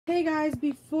Hey guys,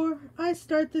 before I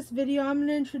start this video, I'm going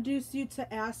to introduce you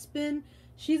to Aspen.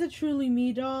 She's a Truly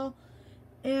Me doll,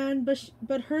 and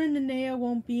but her and Nenea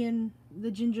won't be in the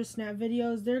Ginger Snap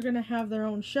videos. They're going to have their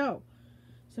own show.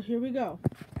 So here we go.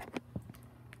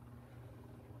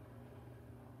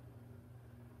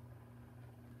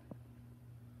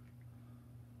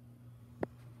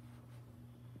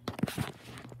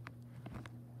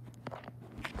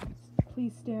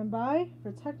 Please stand by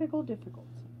for technical difficulties.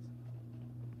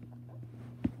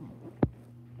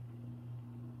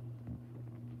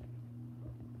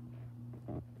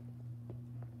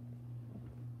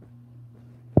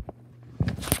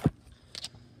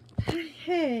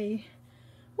 Hey,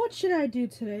 what should I do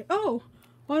today? Oh,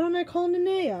 why don't I call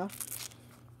Nenea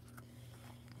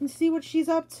and see what she's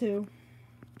up to?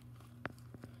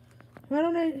 Why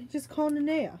don't I just call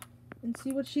Nenea and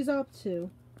see what she's up to?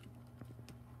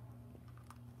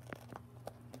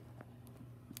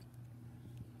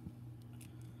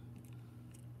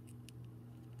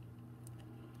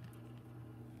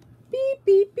 Beep,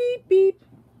 beep, beep, beep.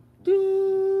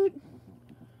 Dude.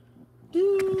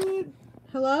 Dude.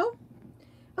 Hello?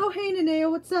 Oh, hey,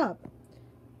 Nenea, what's up?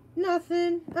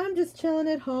 Nothing. I'm just chilling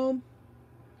at home.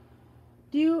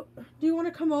 Do you want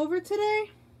to come over today?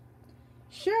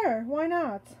 Sure, why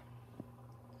not?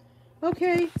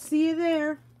 Okay, see you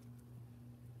there.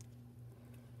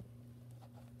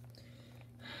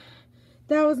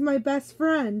 That was my best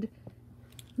friend,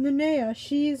 Nenea.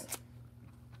 She's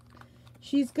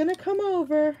gonna come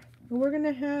over,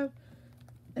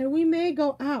 and we may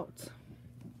go out.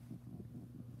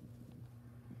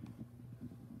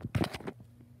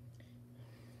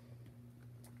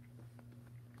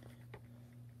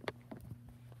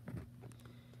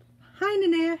 Hi,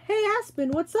 Nenea. Hey, Aspen,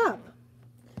 what's up?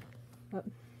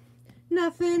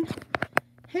 Nothing.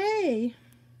 Hey.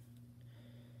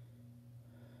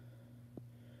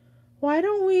 Why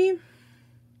don't we...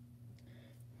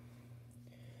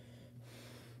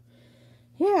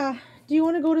 Yeah, do you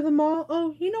want to go to the mall?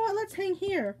 Oh, you know what? Let's hang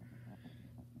here.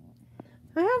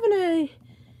 I have an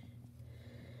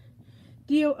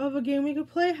idea of a game we could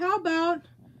play. How about...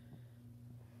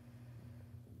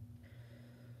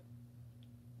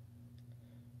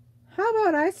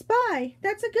 I Spy?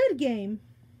 That's a good game.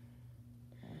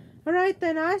 Alright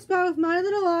then, I spy with my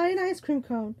little eye an ice cream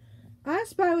cone. I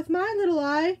spy with my little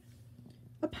eye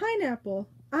a pineapple.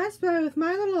 I spy with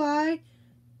my little eye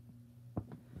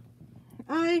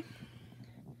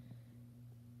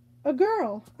a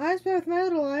girl. I spy with my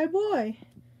little eye a boy.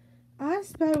 I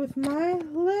spy with my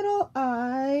little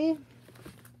eye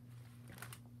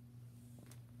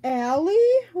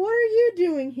Allie? What are you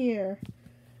doing here?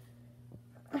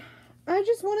 I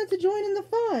just wanted to join in the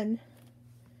fun.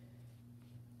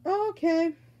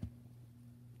 Okay.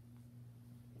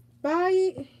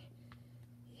 Bye.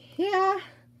 Yeah.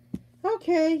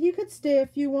 Okay, you could stay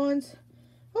if you want.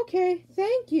 Okay,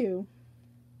 thank you.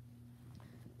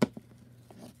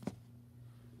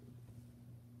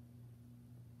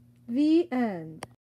 The end.